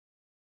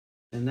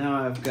And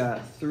now I've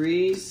got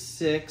 3,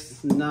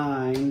 6,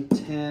 9,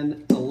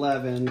 10,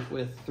 11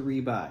 with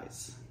 3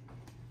 buys.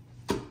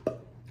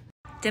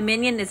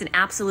 Dominion is an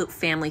absolute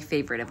family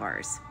favorite of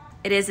ours.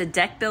 It is a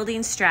deck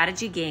building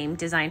strategy game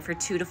designed for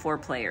 2 to 4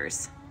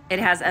 players. It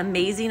has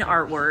amazing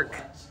artwork,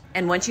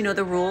 and once you know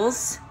the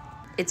rules,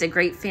 it's a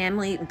great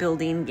family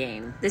building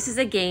game. This is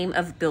a game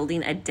of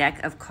building a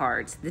deck of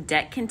cards. The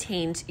deck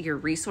contains your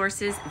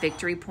resources,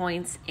 victory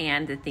points,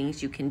 and the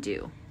things you can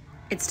do.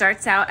 It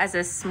starts out as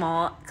a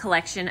small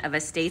collection of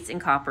estates and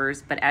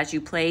coppers, but as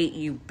you play,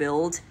 you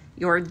build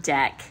your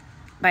deck.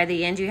 By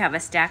the end, you have a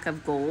stack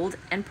of gold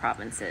and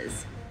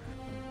provinces.